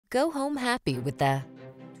Go home happy with the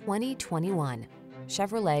 2021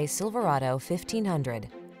 Chevrolet Silverado 1500.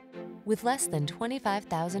 With less than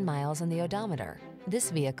 25,000 miles on the odometer,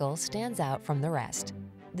 this vehicle stands out from the rest.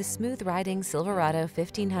 The smooth-riding Silverado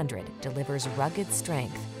 1500 delivers rugged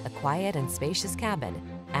strength, a quiet and spacious cabin,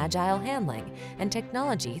 agile handling, and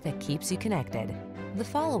technology that keeps you connected. The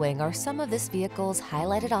following are some of this vehicle's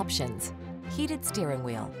highlighted options: heated steering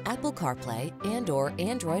wheel, Apple CarPlay and/or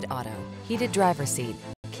Android Auto, heated driver's seat,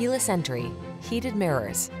 keyless entry, heated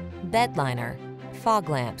mirrors, Bedliner, fog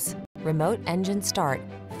lamps, remote engine start,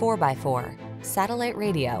 4x4, satellite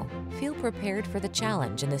radio. Feel prepared for the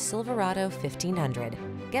challenge in the Silverado 1500.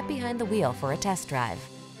 Get behind the wheel for a test drive.